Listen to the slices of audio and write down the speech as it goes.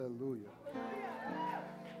Hallelujah.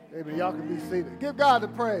 Amen. Y'all can be seated. Give God the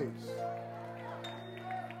praise.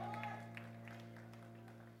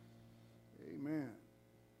 Amen.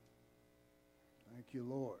 Thank you,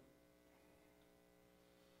 Lord.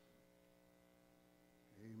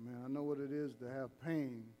 Amen. I know what it is to have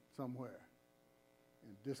pain somewhere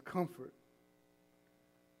and discomfort.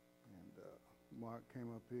 And Mark came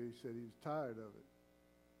up here. He said he was tired of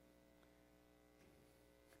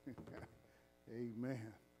it.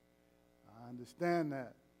 Amen. I understand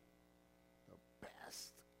that.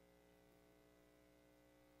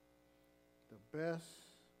 The best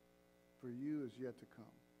for you is yet to come.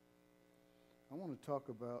 I want to talk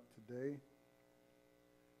about today,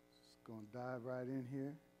 just going to dive right in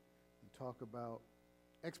here and talk about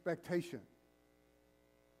expectation.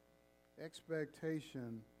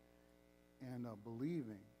 Expectation and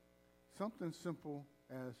believing. Something simple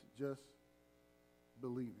as just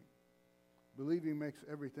believing. Believing makes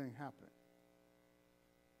everything happen.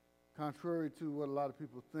 Contrary to what a lot of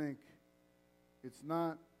people think, it's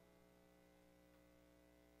not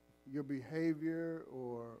your behavior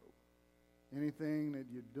or anything that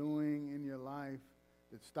you're doing in your life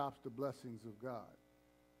that stops the blessings of God.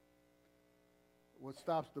 What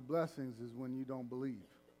stops the blessings is when you don't believe.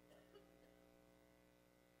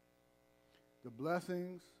 The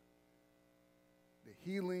blessings, the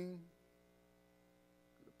healing,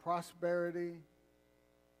 the prosperity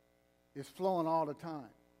is flowing all the time.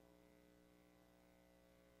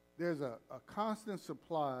 There's a constant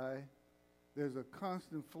supply, there's a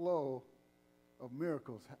constant flow of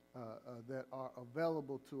miracles that are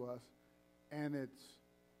available to us, and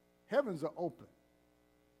heavens are open.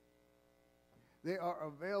 They are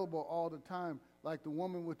available all the time, like the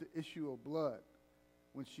woman with the issue of blood.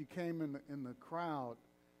 When she came in the crowd,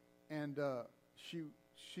 and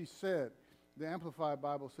she said, the Amplified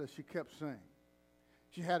Bible says she kept saying,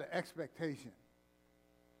 she had an expectation.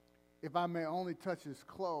 If I may only touch his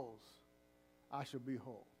clothes, I shall be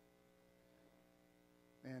whole.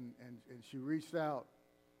 And she reached out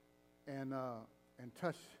and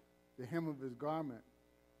touched the hem of his garment.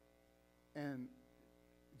 And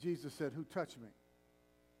Jesus said, "Who touched me?"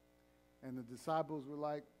 And the disciples were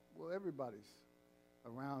like, "Well, everybody's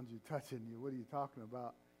around you, touching you. What are you talking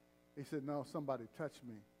about?" He said, "No, somebody touched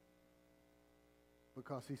me,"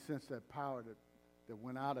 because he sensed that power that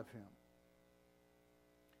went out of him.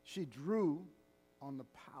 She drew on the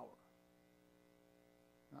power.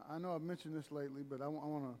 Now, I know I've mentioned this lately, but I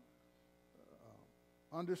want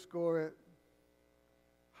to underscore it,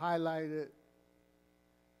 highlight it,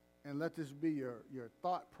 and let this be your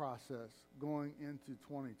thought process going into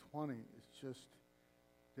 2020. It's just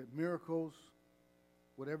that miracles,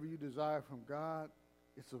 whatever you desire from God,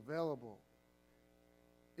 it's available.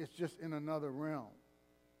 It's just in another realm.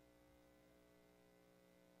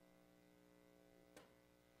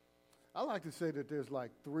 I like to say that there's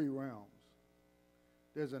like 3 realms.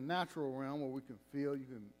 There's a natural realm where we can feel. You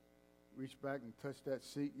can reach back and touch that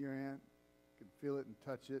seat you're in. You can feel it and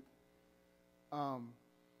touch it.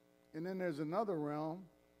 And then there's another realm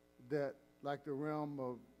that, like the realm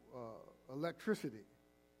of electricity.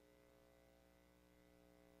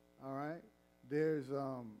 All right? There's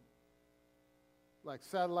like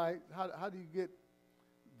satellite. How do you get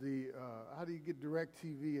how do you get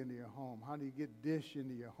DirecTV into your home? How do you get Dish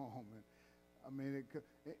into your home? And,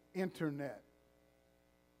 internet.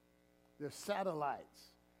 There's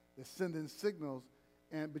satellites that send in signals,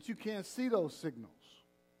 but you can't see those signals.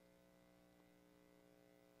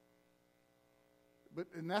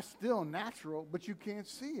 And that's still natural, but you can't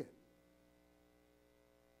see it.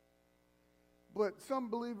 But some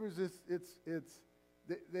believers,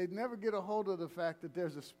 they never get a hold of the fact that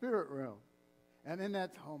there's a spirit realm. And in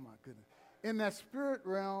that, oh my goodness, in that spirit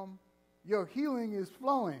realm, your healing is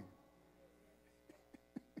flowing.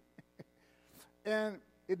 And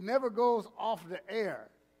it never goes off the air.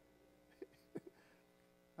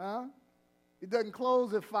 Huh? It doesn't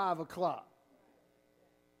close at 5 o'clock.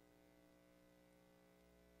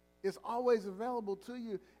 It's always available to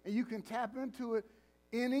you, and you can tap into it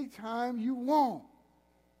anytime you want.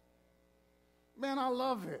 Man, I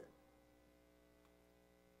love it.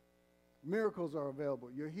 Miracles are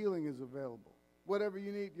available. Your healing is available. Whatever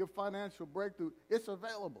you need, your financial breakthrough, it's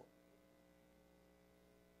available.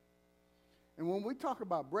 And when we talk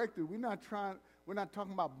about breakthrough, we're not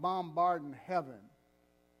talking about bombarding heaven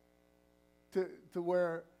to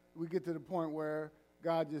where we get to the point where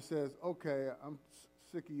God just says, "Okay, I'm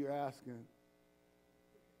sick of you asking.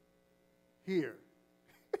 Here."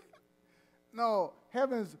 No,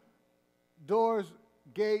 heaven's doors,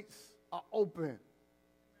 gates are open.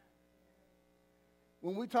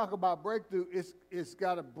 when we talk about breakthrough, it's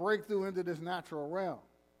got to break through into this natural realm.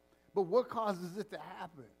 But what causes it to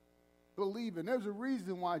happen? Believing. There's a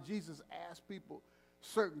reason why Jesus asked people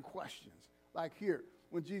certain questions. Like here,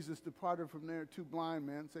 when Jesus departed from there, two blind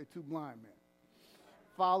men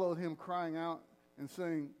followed him, crying out and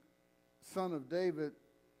saying, Son of David,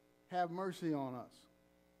 have mercy on us.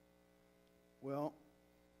 Well,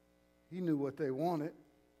 he knew what they wanted.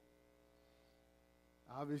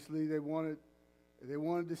 Obviously, they wanted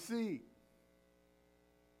to see.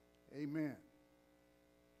 Amen.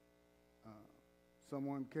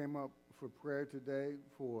 Someone came up for prayer today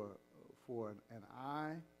for an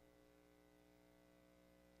eye.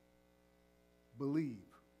 Believe,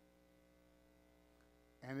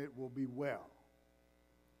 and it will be well.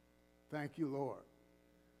 Thank you, Lord.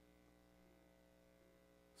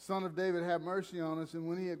 Son of David, have mercy on us. And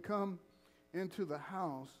when he had come into the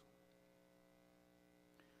house,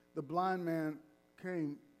 the blind man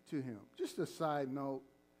came to him. Just a side note,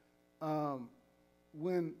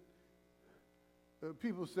 when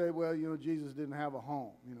people say, well, Jesus didn't have a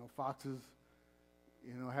home. Foxes,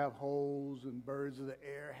 have holes, and birds of the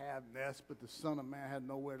air have nests, but the Son of Man had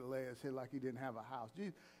nowhere to lay his head, like he didn't have a house.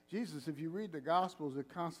 Jesus, if you read the Gospels, it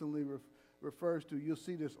constantly refers to, you'll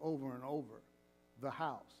see this over and over, the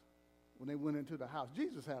house. When they went into the house,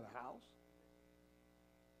 Jesus had a house.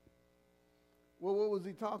 Well, what was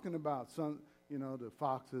he talking about? The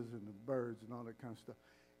foxes and the birds and all that kind of stuff.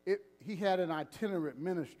 He had an itinerant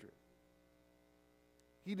ministry.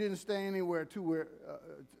 He didn't stay anywhere too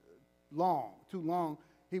long.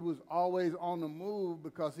 He was always on the move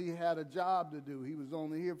because he had a job to do. He was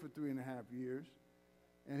only here for 3.5 years,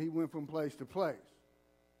 and he went from place to place.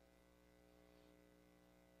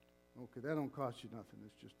 Okay, that don't cost you nothing.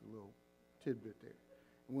 It's just a little tidbit there.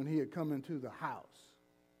 And when he had come into the house,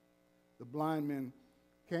 the blind men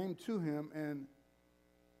came to him, and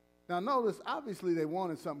now notice, obviously they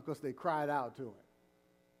wanted something because they cried out to him.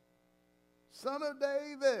 Son of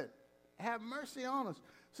David, have mercy on us.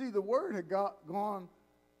 See, the word had gone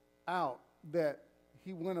out that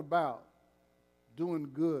he went about doing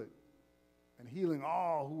good and healing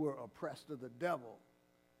all who were oppressed of the devil,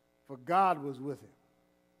 for God was with him.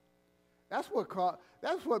 That's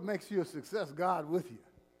what makes you a success, God with you.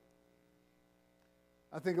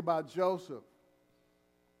 I think about Joseph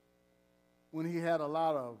when he had a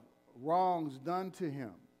lot of wrongs done to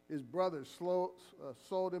him. His brothers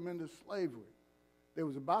sold him into slavery. They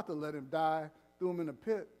was about to let him die, threw him in a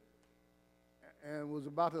pit, and was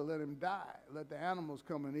about to let him die, let the animals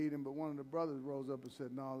come and eat him. But one of the brothers rose up and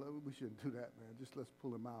said, no, we shouldn't do that, man. Just let's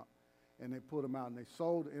pull him out. And they pulled him out, and they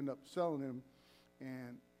ended up selling him,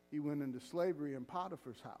 and he went into slavery in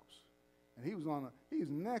Potiphar's house. And he was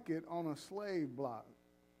naked on a slave block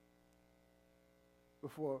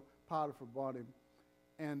before Potiphar bought him.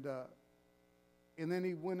 And then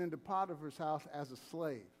he went into Potiphar's house as a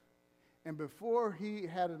slave. And before he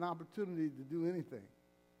had an opportunity to do anything,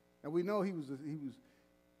 and we know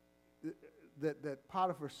that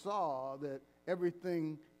Potiphar saw that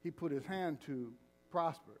everything he put his hand to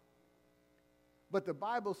prospered. But the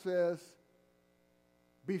Bible says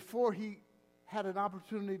before he had an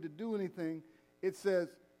opportunity to do anything, it says,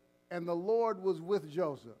 and the Lord was with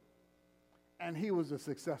Joseph, and he was a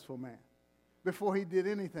successful man before he did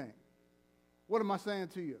anything. What am I saying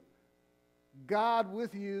to you? God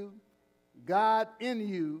with you, God in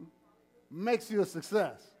you makes you a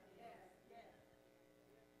success.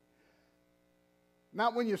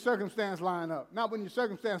 Not when your circumstance line up. Not when your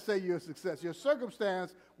circumstance say you're a success. Your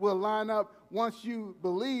circumstance will line up once you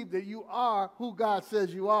believe that you are who God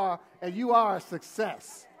says you are, and you are a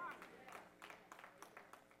success.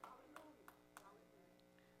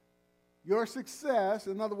 Your success,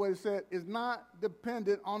 another way to say it, is not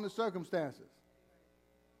dependent on the circumstances.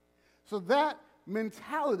 So that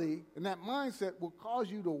mentality and that mindset will cause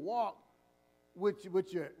you to walk with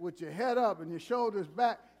your head up and your shoulders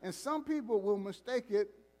back. And some people will mistake it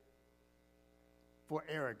for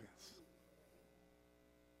arrogance.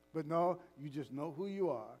 But no, you just know who you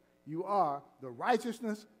are. You are the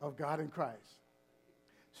righteousness of God in Christ.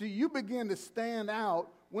 See, you begin to stand out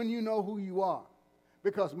when you know who you are.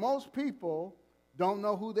 Because most people don't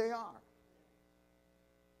know who they are.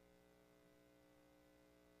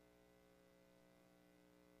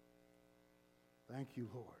 Thank you,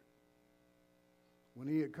 Lord. When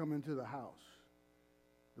he had come into the house,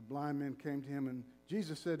 the blind men came to him, and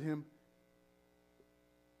Jesus said to him,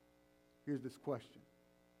 here's this question.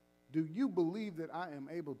 Do you believe that I am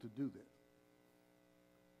able to do this?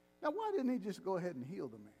 Now, why didn't he just go ahead and heal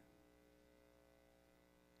the man?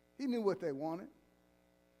 He knew what they wanted.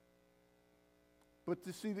 But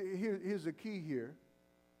to see, here's the key here.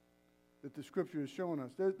 that the Scripture is showing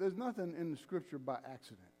us. There's nothing in the Scripture by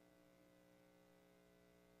accident.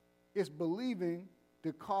 It's believing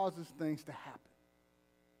that causes things to happen.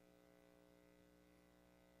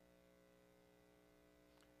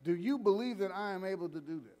 Do you believe that I am able to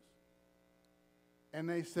do this? And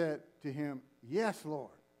they said to him, yes, Lord.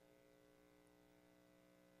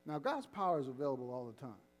 Now, God's power is available all the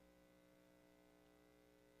time.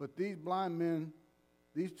 But these blind men,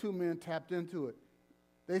 these two men tapped into it.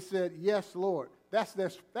 They said, yes, Lord. That's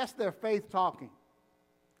their faith talking.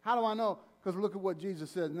 How do I know? Because look at what Jesus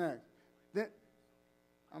said next.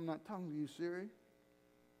 I'm not talking to you, Siri.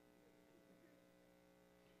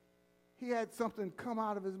 He had something come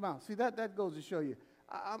out of his mouth. See, that goes to show you.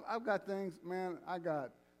 I've got things, man. I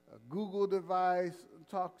got a Google device to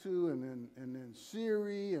talk to, and then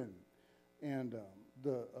Siri, and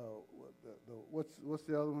what's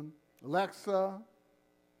the other one? Alexa.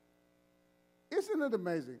 Isn't it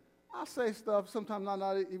amazing? I say stuff. Sometimes I'm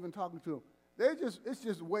not even talking to them. It's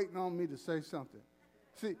just waiting on me to say something.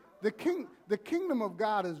 See, the kingdom of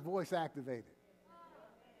God is voice activated.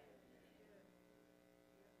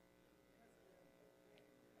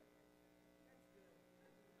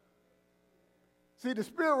 See, the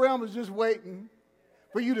spirit realm is just waiting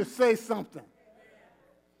for you to say something.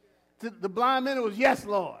 To the blind man, it was, yes,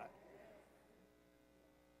 Lord.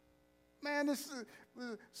 Man, this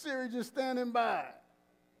Siri just standing by.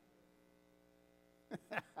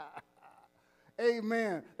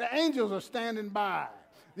 Amen. The angels are standing by.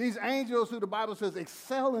 These angels who the Bible says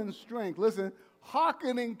excel in strength. Listen,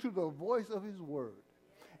 hearkening to the voice of his word.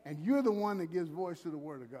 And you're the one that gives voice to the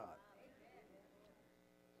word of God.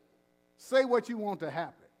 Say what you want to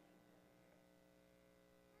happen.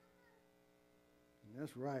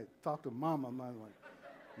 That's right. Talk to Mama. I'm like,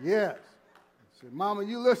 yes. I said, Mama,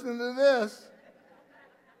 you listening to this?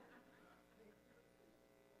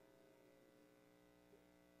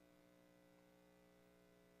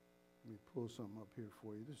 Let me pull something up here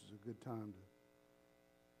for you. This is a good time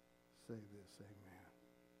to say this. Amen.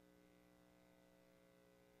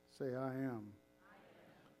 Say, I am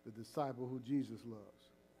the disciple who Jesus loves.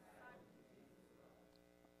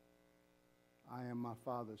 I am my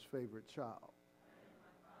Father's favorite child.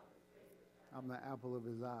 I'm the apple of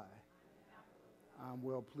his eye. I'm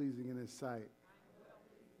well pleasing in his sight.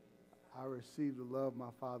 I receive the love my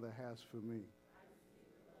Father has for me.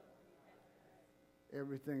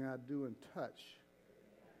 Everything I do and touch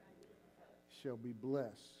shall be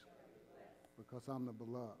blessed because I'm the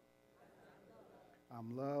beloved.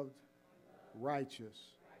 I'm loved, righteous,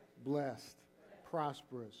 blessed,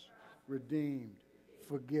 prosperous, redeemed,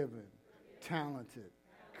 forgiven, talented,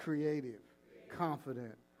 creative,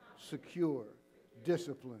 confident, secure,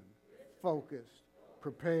 disciplined, focused,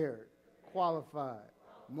 prepared, qualified,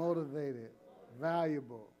 motivated,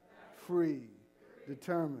 valuable, free,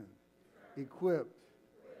 determined, equipped,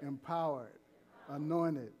 empowered,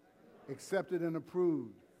 anointed, accepted and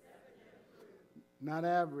approved, not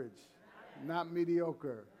average, not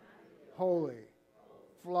mediocre, holy,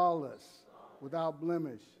 flawless, without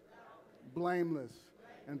blemish, blameless,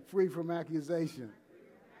 and free from accusation.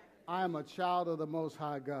 I am a child of the Most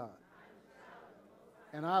High God,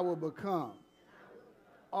 and I will become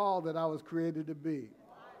all that I was created to be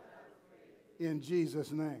in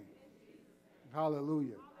Jesus' name.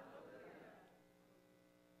 Hallelujah.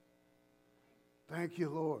 Thank you,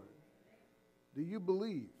 Lord. Do you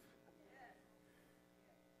believe?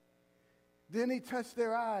 Then he touched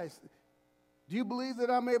their eyes. Do you believe that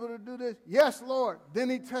I'm able to do this? Yes, Lord. Then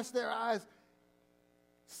he touched their eyes,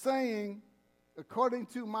 saying, according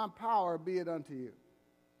to my power, be it unto you.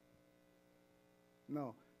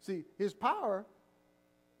 No. See, his power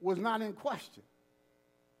was not in question.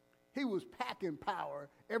 He was packing power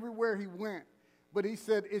everywhere he went. But he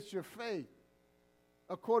said, it's your faith.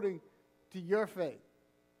 According to your faith,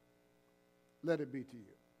 let it be to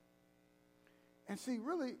you. And see,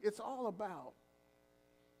 really, it's all about,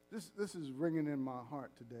 this is ringing in my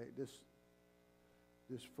heart today,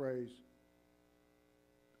 this phrase,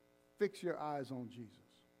 fix your eyes on Jesus.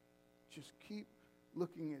 Just keep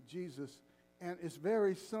looking at Jesus. And it's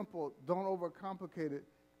very simple. Don't overcomplicate it.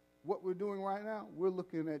 What we're doing right now, we're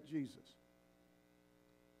looking at Jesus.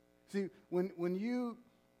 See, when you,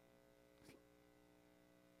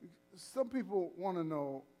 some people want to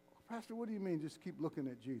know, Pastor, what do you mean just keep looking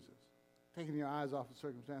at Jesus? Taking your eyes off of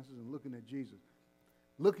circumstances and looking at Jesus.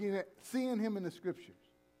 Seeing him in the scriptures.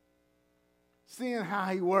 Seeing how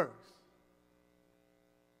he works.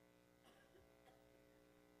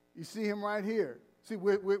 You see him right here. See,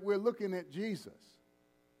 we're looking at Jesus.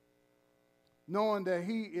 Knowing that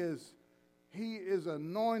he is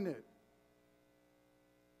anointed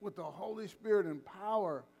with the Holy Spirit and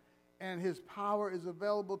power, and his power is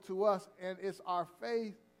available to us, and it's our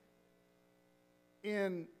faith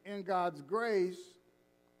in God's grace.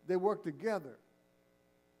 They work together.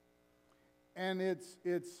 And it's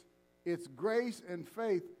grace and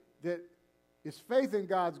faith that is faith in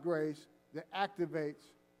God's grace that activates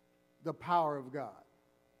the power of God.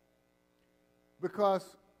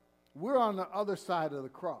 Because we're on the other side of the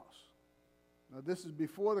cross. Now, this is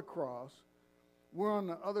before the cross. We're on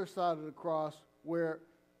the other side of the cross where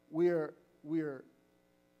we don't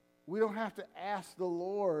have to ask the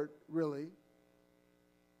Lord, really.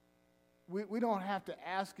 We don't have to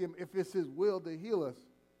ask him if it's his will to heal us.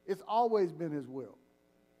 It's always been his will,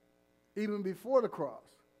 even before the cross.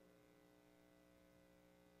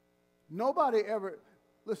 Nobody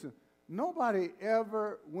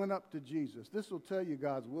ever went up to Jesus. This will tell you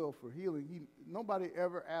God's will for healing. Nobody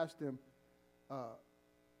ever asked him,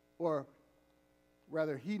 or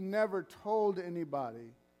rather, he never told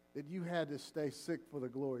anybody that you had to stay sick for the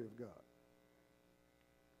glory of God.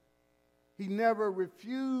 He never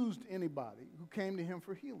refused anybody who came to him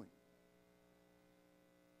for healing.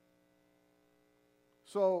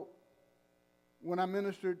 So when I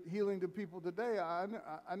ministered healing to people today,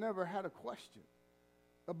 I never had a question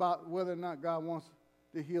about whether or not God wants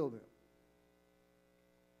to heal them.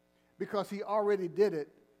 Because he already did it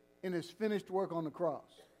in his finished work on the cross.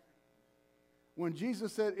 When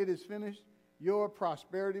Jesus said it is finished, your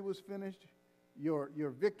prosperity was finished, your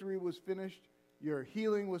victory was finished, your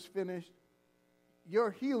healing was finished.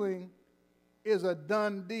 Your healing is a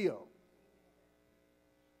done deal.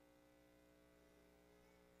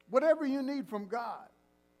 Whatever you need from God,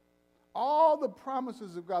 all the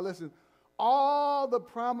promises of God, listen, all the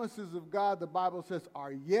promises of God, the Bible says,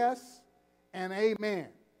 are yes and amen.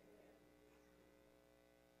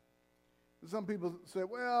 Some people say,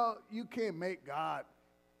 well, you can't make God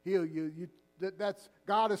heal you. That's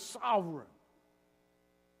God is sovereign.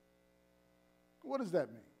 What does that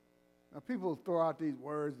mean? Now, people throw out these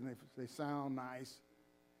words and they sound nice.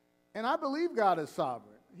 And I believe God is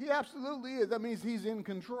sovereign. He absolutely is. That means he's in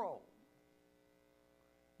control.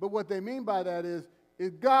 But what they mean by that is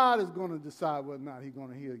God is going to decide whether or not he's going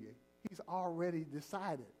to heal you. He's already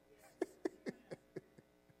decided.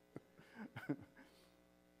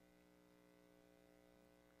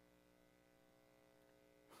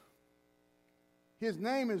 His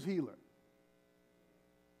name is Healer.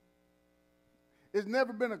 It's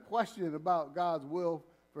never been a question about God's will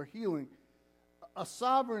for healing. A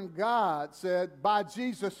sovereign God said, by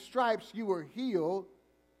Jesus' stripes you were healed,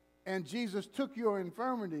 and Jesus took your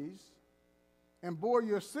infirmities and bore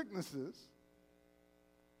your sicknesses.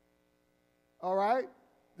 All right?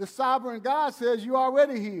 The sovereign God says you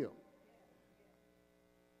already healed.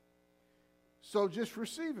 So just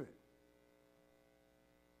receive it.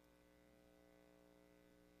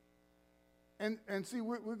 And see,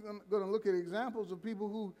 we're going to look at examples of people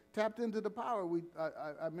who tapped into the power.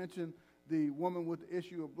 I mentioned the woman with the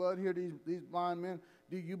issue of blood here, these blind men.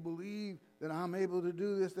 Do you believe that I'm able to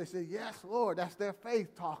do this? They say, yes, Lord. That's their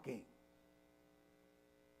faith talking.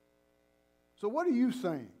 So what are you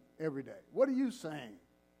saying every day? What are you saying?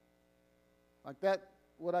 Like that,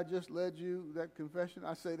 what I just led you, that confession,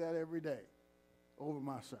 I say that every day over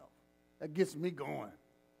myself. That gets me going.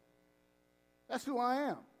 That's who I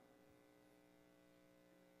am.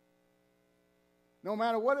 No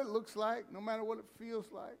matter what it looks like, no matter what it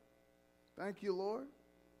feels like. Thank you, Lord.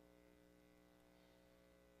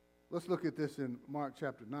 Let's look at this in Mark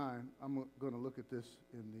chapter 9. I'm going to look at this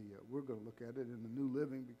we're going to look at it in the New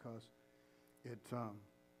Living because it's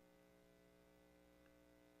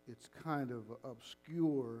kind of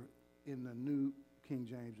obscure in the New King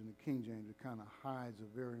James and the King James. It kind of hides a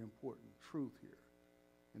very important truth here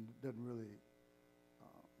and doesn't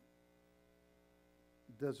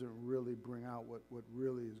really bring out what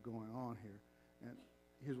really is going on here. And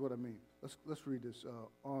here's what I mean. Let's read this.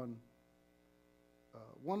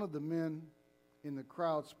 One of the men in the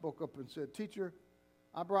crowd spoke up and said, "Teacher,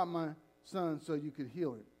 I brought my son so you could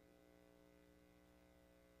heal him.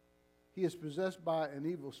 He is possessed by an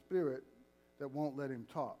evil spirit that won't let him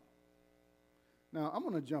talk." Now, I'm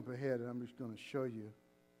going to jump ahead and I'm just going to show you.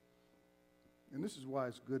 And this is why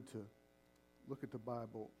it's good to look at the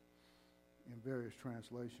Bible in various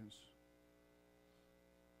translations.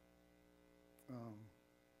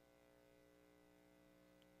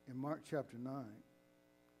 In Mark chapter 9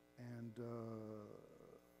 and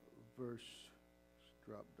let's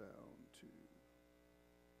drop down to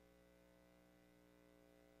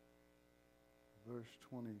verse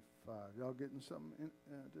 25. Y'all getting something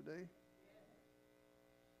today?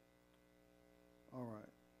 All right.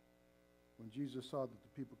 When Jesus saw that the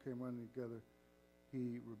people came running together,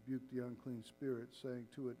 he rebuked the unclean spirit, saying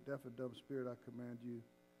to it, deaf and dumb spirit, I command you.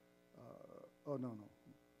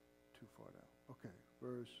 Too far down.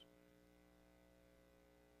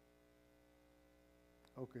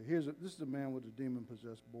 Okay, this is a man with a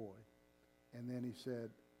demon-possessed boy. And then he said,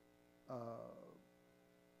 the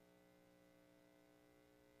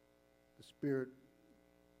spirit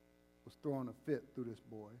was throwing a fit through this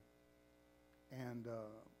boy and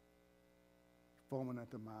foaming at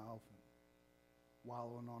the mouth and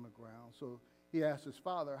wallowing on the ground. So he asked his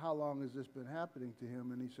father, how long has this been happening to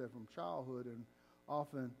him? And he said, from childhood, and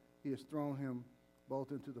often he has thrown him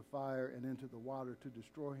both into the fire and into the water to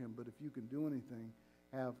destroy him. But if you can do anything,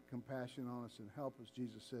 have compassion on us and help us.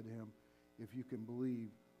 Jesus said to him, if you can believe,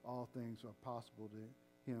 all things are possible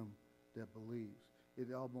to him that believes. It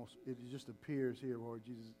just appears here where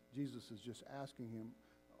Jesus is just asking him,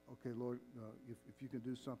 okay, Lord, if you can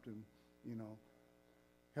do something,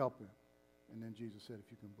 help him. And then Jesus said,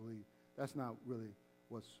 if you can believe. That's not really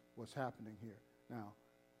what's happening here. Now,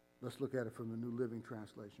 let's look at it from the New Living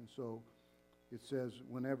Translation. So it says,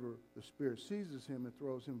 whenever the spirit seizes him, it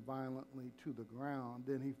throws him violently to the ground.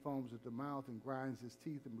 Then he foams at the mouth and grinds his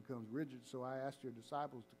teeth and becomes rigid. So I asked your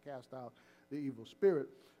disciples to cast out the evil spirit,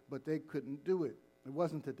 but they couldn't do it. It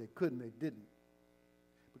wasn't that they couldn't, they didn't.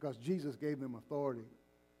 Because Jesus gave them authority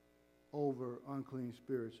over unclean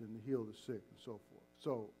spirits and to heal the sick and so forth.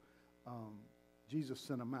 So Jesus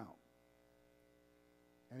sent them out.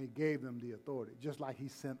 And he gave them the authority, just like he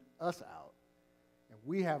sent us out. And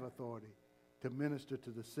we have authority to minister to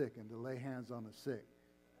the sick and to lay hands on the sick.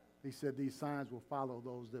 He said these signs will follow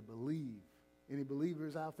those that believe. Any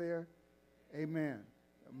believers out there? Amen.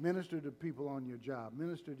 Minister to people on your job.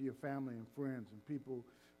 Minister to your family and friends and people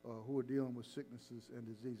who are dealing with sicknesses and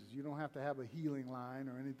diseases. You don't have to have a healing line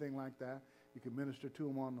or anything like that. You can minister to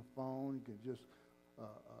them on the phone. You can just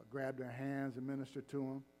grab their hands and minister to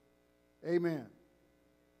them. Amen.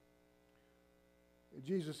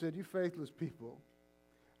 Jesus said, you faithless people,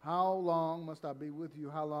 how long must I be with you?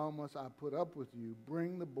 How long must I put up with you?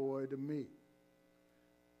 Bring the boy to me.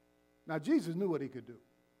 Now, Jesus knew what he could do.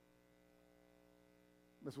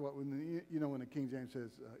 That's what, when the King James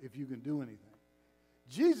says, if you can do anything.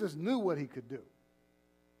 Jesus knew what he could do.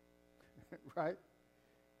 Right?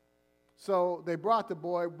 So they brought the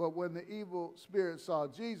boy, but when the evil spirit saw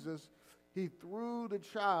Jesus, he threw the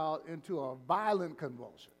child into a violent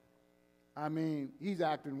convulsion. I mean, he's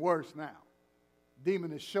acting worse now.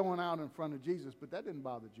 Demon is showing out in front of Jesus, but that didn't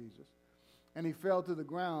bother Jesus. And he fell to the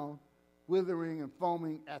ground, withering and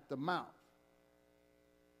foaming at the mouth.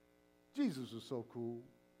 Jesus was so cool.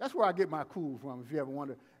 That's where I get my cool from, if you ever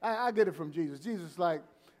wonder. I get it from Jesus. Jesus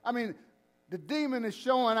the demon is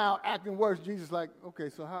showing out, acting worse. Jesus like, okay,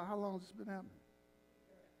 so how long has this been happening?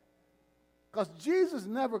 Because Jesus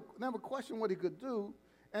never questioned what he could do.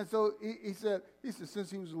 And so he said, since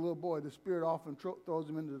he was a little boy, the spirit often throws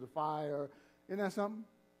him into the fire. Isn't that something?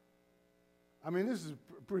 I mean, this is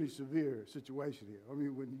a pretty severe situation here. I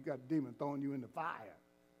mean, when you got a demon throwing you in the fire.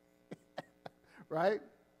 Right?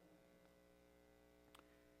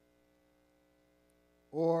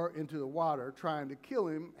 Or into the water, trying to kill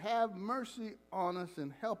him. Have mercy on us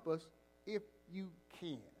and help us if you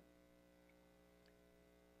can.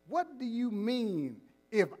 What do you mean,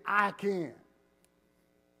 if I can?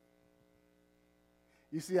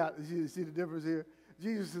 You see the difference here?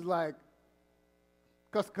 Jesus is like,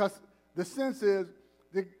 because the sense is,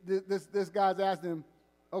 this guy's asking him,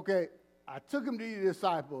 okay, I took him to your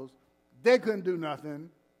disciples. They couldn't do nothing.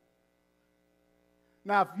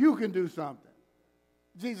 Now, if you can do something.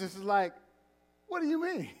 Jesus is like, what do you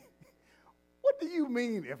mean? What do you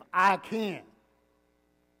mean if I can?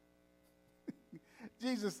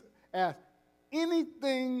 Jesus asked,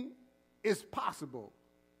 anything is possible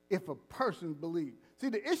if a person believes. See,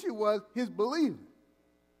 the issue was his believing.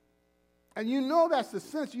 And you know that's the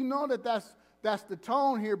sense. You know that's the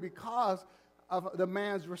tone here because of the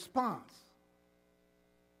man's response.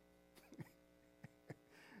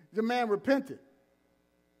 The man repented.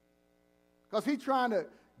 Because he's trying to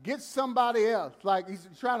get somebody else. Like he's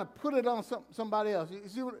trying to put it on somebody else. Do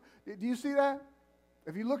you see that?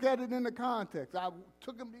 If you look at it in the context, I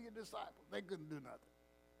took them to your disciples. They couldn't do nothing.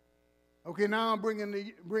 Okay, now I'm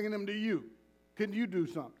bringing them to you. Can you do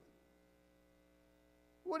something?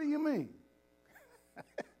 What do you mean? What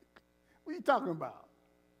are you talking about?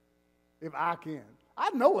 If I can. I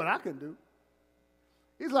know what I can do.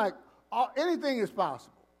 He's like, anything is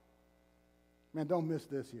possible. Man, don't miss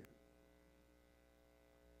this here.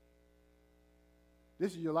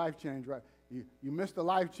 This is your life change, right? You missed the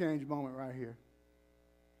life change moment right here.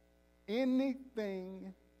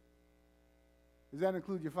 Anything Does that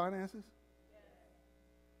include your finances?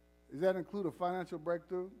 Does that include a financial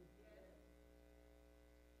breakthrough?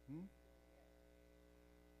 Hmm?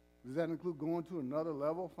 Does that include going to another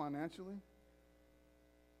level financially?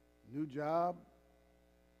 New job?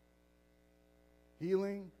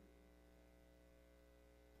 Healing?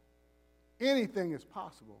 Anything is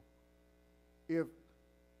possible if,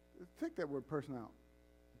 take that word person out,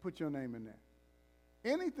 put your name in there.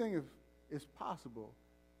 Anything is possible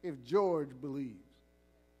if George believes.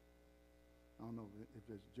 I don't know if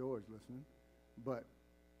there's George listening, but,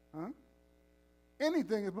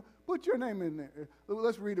 anything is, put your name in there.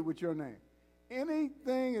 Let's read it with your name.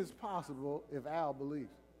 Anything is possible if Al believes.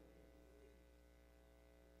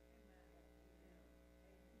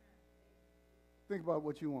 Think about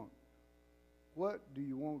what you want. What do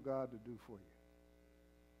you want God to do for you?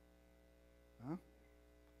 Huh?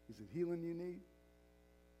 Is it healing you need?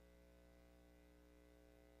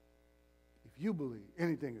 If you believe,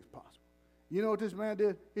 anything is possible. You know what this man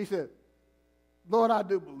did? He said, Lord, I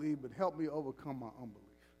do believe, but help me overcome my unbelief.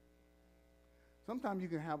 Sometimes you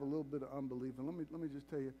can have a little bit of unbelief, and let me just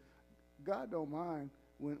tell you, God don't mind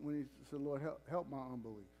when he said, Lord, help my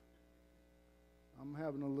unbelief. I'm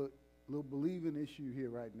having a little believing issue here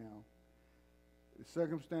right now. The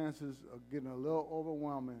circumstances are getting a little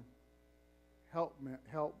overwhelming. Help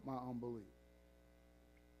my unbelief.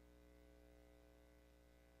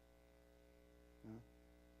 Yeah.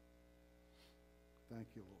 Thank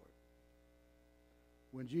you, Lord.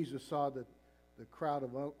 When Jesus saw that the crowd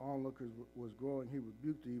of onlookers was growing, he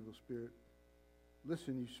rebuked the evil spirit.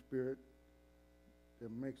 Listen, you spirit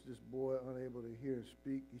that makes this boy unable to hear and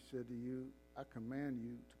speak, he said to you, I command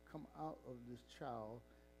you to come out of this child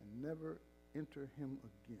and never enter him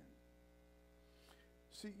again.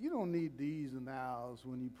 See, you don't need these and thous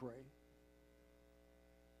when you pray.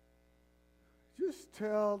 Just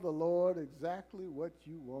tell the Lord exactly what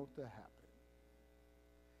you want to happen.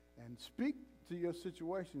 And speak to your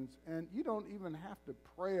situations, and you don't even have to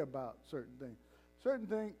pray about certain things. Certain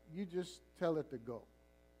things, you just tell it to go.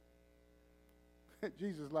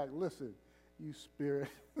 Jesus like, listen, you spirit.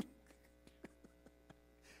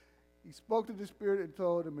 He spoke to the spirit and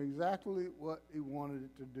told him exactly what he wanted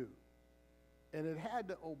it to do. And it had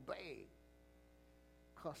to obey,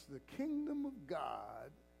 because the kingdom of God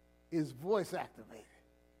is voice activated.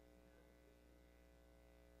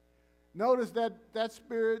 Notice that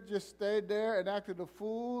spirit just stayed there and acted a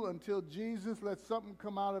fool until Jesus let something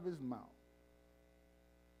come out of his mouth.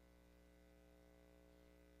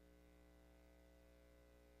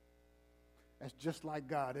 That's just like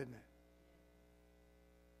God, isn't it?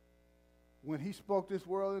 When he spoke this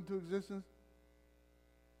world into existence,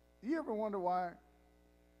 you ever wonder why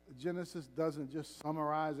Genesis doesn't just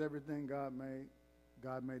summarize everything God made?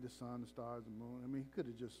 God made the sun, the stars, the moon. I mean, he could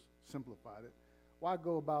have just simplified it. Why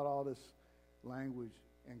go about all this language,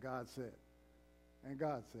 and God said, and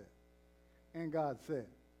God said, and God said,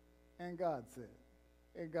 and God said,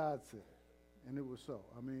 and God said, and it was so.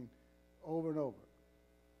 I mean, over and over.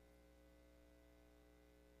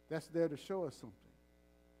 That's there to show us something.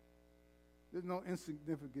 There's no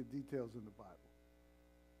insignificant details in the Bible.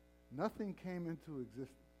 Nothing came into existence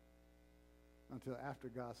until after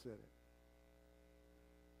God said it.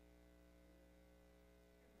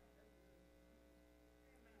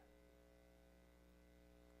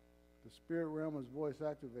 The spirit realm is voice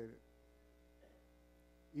activated,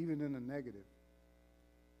 even in the negative.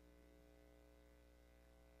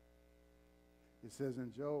 It says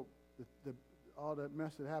in Job, all that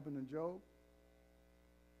mess that happened in Job,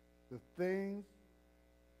 the things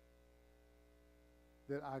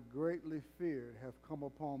that I greatly feared have come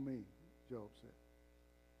upon me, Job said.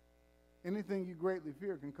 Anything you greatly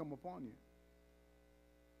fear can come upon you.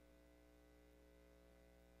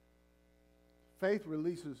 Faith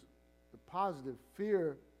releases the positive.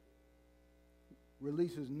 Fear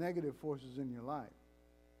releases negative forces in your life.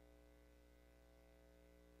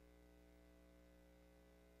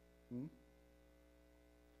 It's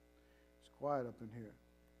quiet up in here.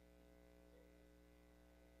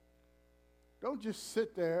 Don't just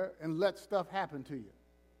sit there and let stuff happen to you.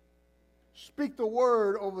 Speak the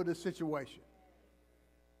word over the situation.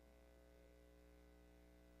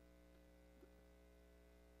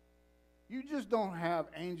 You just don't have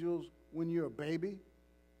angels when you're a baby.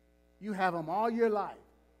 You have them all your life.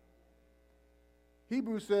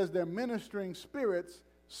 Hebrews says they're ministering spirits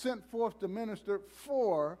sent forth to minister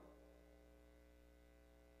for,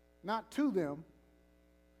 not to them,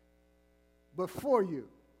 but for you.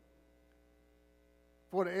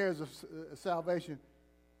 For the heirs of salvation.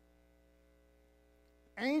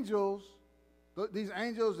 Angels, these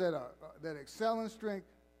angels that excel in strength,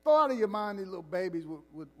 throw out of your mind these little babies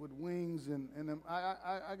with wings and them.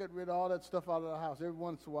 I get rid of all that stuff out of the house. Every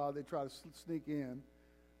once in a while they try to sneak in.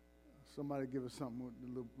 Somebody give us something with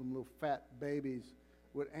them little fat babies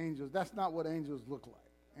with angels. That's not what angels look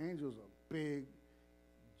like. Angels are big,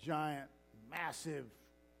 giant, massive.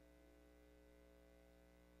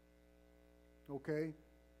 Okay?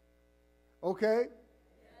 Okay? Yes.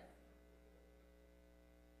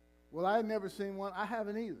 Well, I had never seen one. I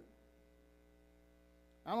haven't either.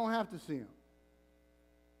 I don't have to see them.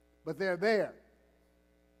 But they're there.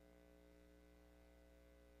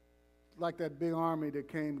 Like that big army that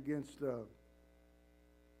came against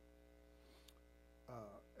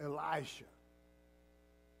Elisha.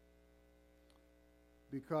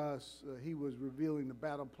 Because he was revealing the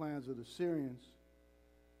battle plans of the Syrians.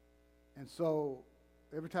 And so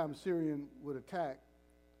every time a Syrian would attack,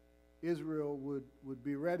 Israel would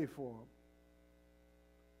be ready for them.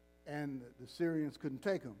 And the Syrians couldn't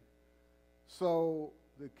take them. So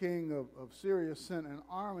the king of Syria sent an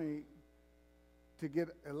army to get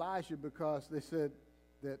Elisha because they said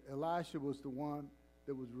that Elisha was the one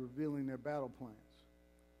that was revealing their battle plans.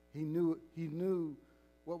 He knew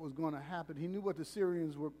what was going to happen. He knew what the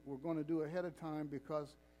Syrians were going to do ahead of time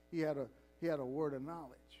because he had a word of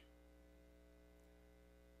knowledge.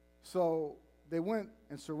 So they went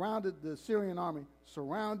and surrounded the Syrian army,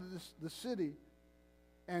 surrounded the city,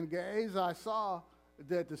 and Gehazi saw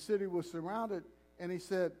that the city was surrounded, and he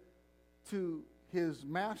said to his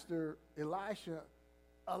master Elisha,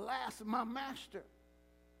 "Alas, my master,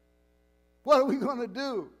 what are we going to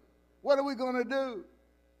do? What are we going to do?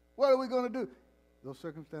 What are we going to do?" Those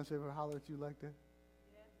circumstances ever holler at you like that?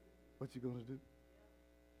 Yeah. What you going to do? Yeah.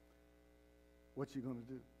 What you going to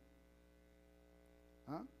do?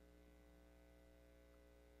 Huh?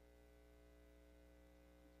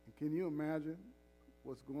 And can you imagine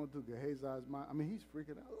what's going through Gehazi's mind? I mean, he's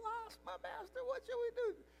freaking out. "Alas, my master, what shall we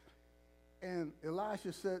do?" And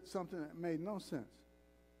Elisha said something that made no sense.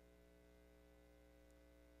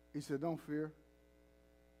 He said, "Don't fear."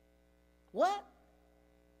 What?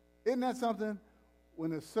 Isn't that something?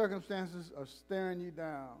 When the circumstances are staring you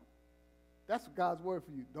down, that's God's word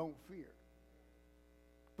for you. Don't fear.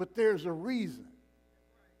 But there's a reason.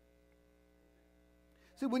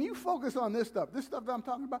 See, when you focus on this stuff that I'm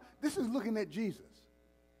talking about, this is looking at Jesus.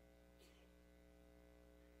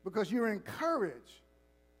 Because you're encouraged.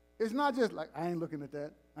 It's not just like, I ain't looking at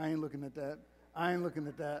that, I ain't looking at that, I ain't looking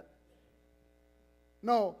at that.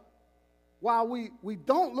 No, while we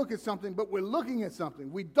don't look at something, but we're looking at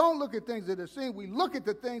something. We don't look at things that are seen. We look at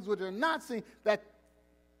the things which are not seen,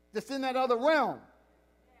 that's in that other realm.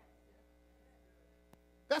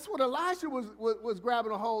 That's what Elisha was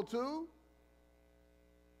grabbing a hold to.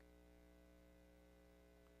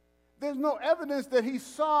 There's no evidence that he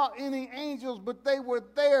saw any angels, but they were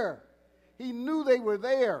there. He knew they were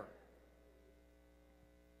there.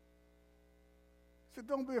 He said,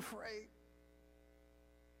 "Don't be afraid."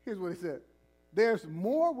 Here's what he said. "There's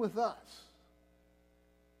more with us."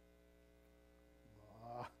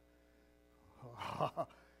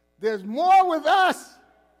 There's more with us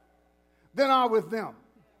than are with them.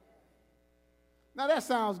 Now that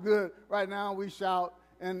sounds good right now. We shout,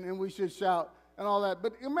 and we should shout and all that.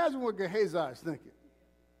 But imagine what Gehazi is thinking.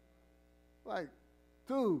 Like,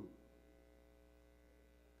 dude,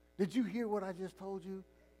 did you hear what I just told you?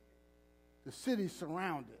 The city's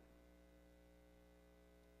surrounded.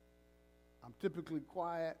 I'm typically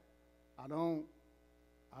quiet. I don't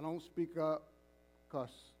speak up because,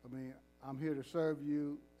 I'm here to serve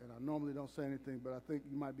you, and I normally don't say anything, but I think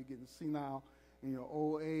you might be getting senile in your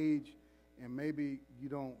old age, and maybe you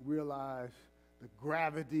don't realize the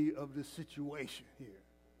gravity of the situation here.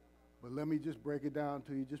 But let me just break it down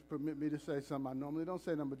to you. Just permit me to say something. I normally don't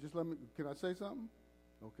say nothing, but just can I say something?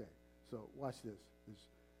 Okay, so watch this.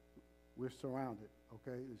 We're surrounded,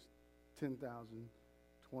 okay? There's 10,000,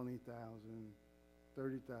 20,000,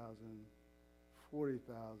 30,000,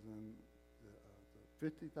 40,000,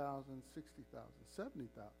 50,000, 60,000,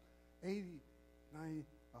 70,000, 80, 90,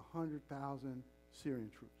 100,000 Syrian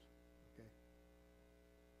troops, okay?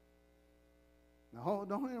 Now,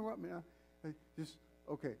 don't interrupt me.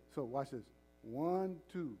 Okay, so watch this. 1,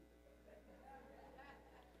 2.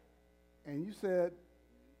 And you said,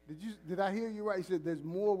 did I hear you right? You said there's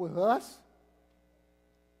more with us?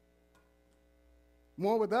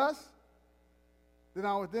 More with us than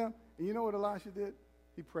are with them? And you know what Elisha did?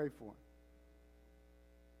 He prayed for him.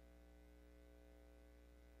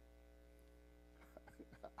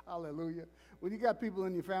 Hallelujah. When you got people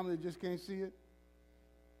in your family that just can't see it,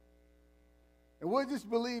 and we'll just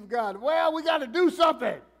believe God. Well, we got to do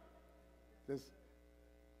something.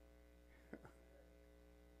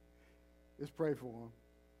 Let's pray for him.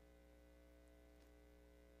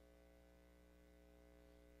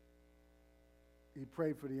 He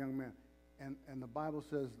prayed for the young man. And the Bible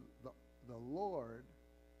says the Lord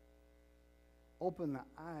opened the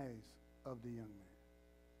eyes of the young man.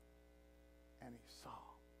 And he saw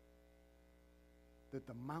that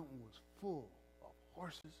the mountain was full of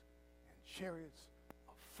horses and chariots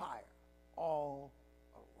of fire all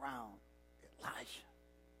around Elijah.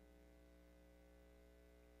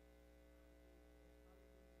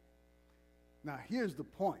 Now, here's the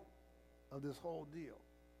point of this whole deal.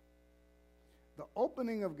 The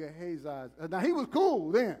opening of Gehazi's eyes. Now, he was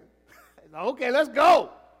cool then. Okay, let's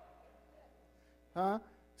go. Huh?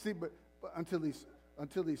 See, but until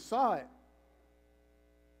he saw it.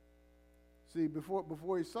 See,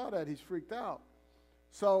 before he saw that, he's freaked out.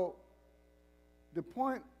 So, the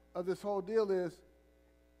point of this whole deal is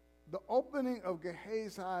the opening of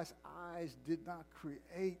Gehazi's eyes did not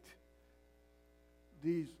create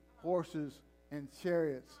these horses and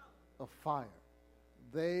chariots of fire.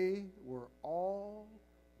 They were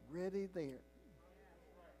already there.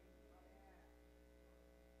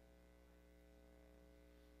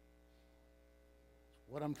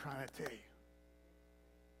 What I'm trying to tell you.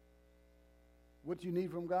 What you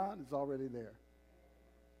need from God is already there.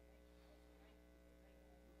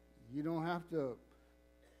 You don't have to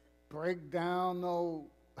break down no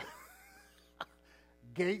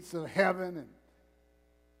gates of heaven and,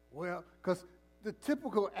 well, because the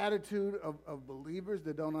typical attitude of believers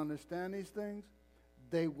that don't understand these things,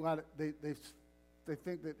 they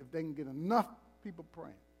think that if they can get enough people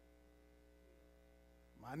praying.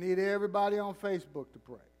 I need everybody on Facebook to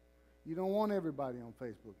pray. You don't want everybody on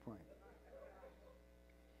Facebook praying.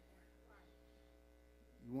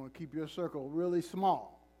 You want to keep your circle really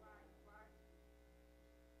small.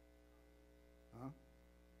 Huh?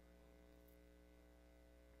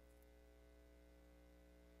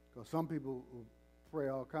 Because some people will pray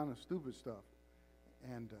all kind of stupid stuff.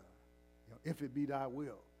 And, if it be thy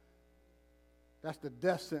will. That's the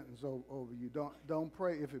death sentence over you. Don't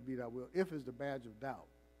pray if it be thy will. If is the badge of doubt.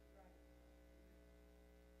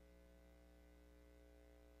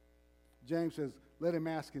 James says, let him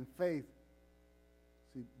ask in faith.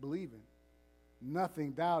 See, believing.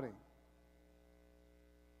 Nothing doubting.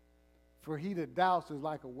 For he that doubts is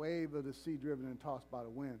like a wave of the sea driven and tossed by the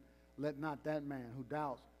wind. Let not that man who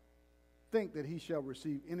doubts think that he shall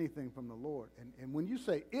receive anything from the Lord. And when you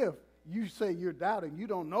say if, you say you're doubting. You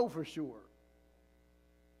don't know for sure.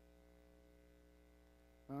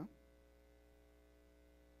 Huh?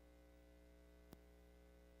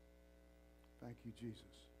 Thank you, Jesus.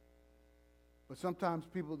 But sometimes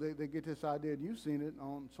people, they get this idea, and you've seen it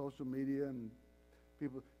on social media, and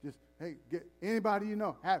people just, hey, get anybody you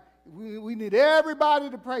know. We need everybody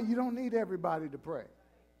to pray. You don't need everybody to pray.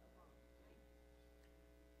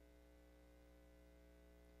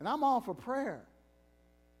 And I'm all for prayer.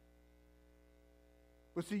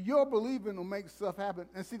 But see, your believing will make stuff happen.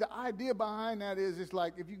 And see, the idea behind that is it's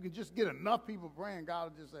like if you can just get enough people praying,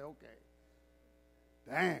 God will just say, okay.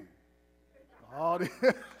 Dang. All this.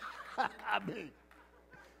 I mean,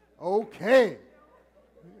 okay.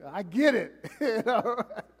 I get it.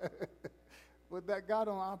 But that God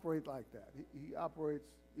don't operate like that. He operates,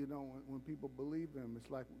 when people believe him, it's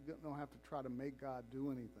like we don't have to try to make God do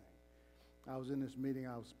anything. I was in this meeting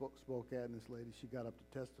I spoke at, and this lady, she got up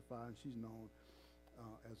to testify, and she's known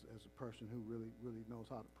as a person who really, really knows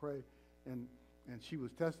how to pray. And she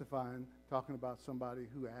was testifying, talking about somebody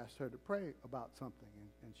who asked her to pray about something.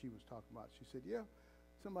 And she was talking about, she said, yeah,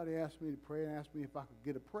 somebody asked me to pray and asked me if I could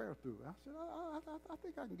get a prayer through. I said, I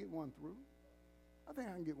think I can get one through. I think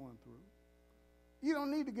I can get one through. You don't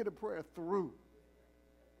need to get a prayer through.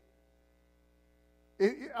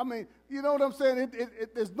 I mean, you know what I'm saying?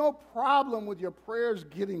 There's no problem with your prayers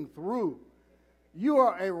getting through. You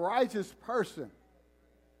are a righteous person.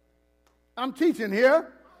 I'm teaching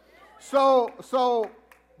here. So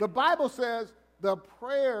the Bible says the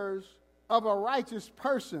prayers of a righteous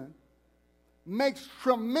person makes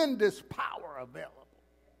tremendous power available.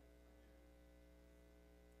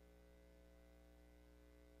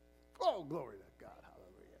 Oh, glory to God.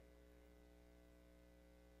 Hallelujah.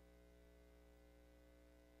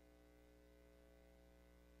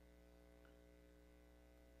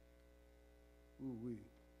 Ooh-wee.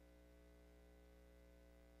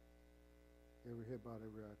 Every head bowed,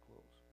 every eye closed.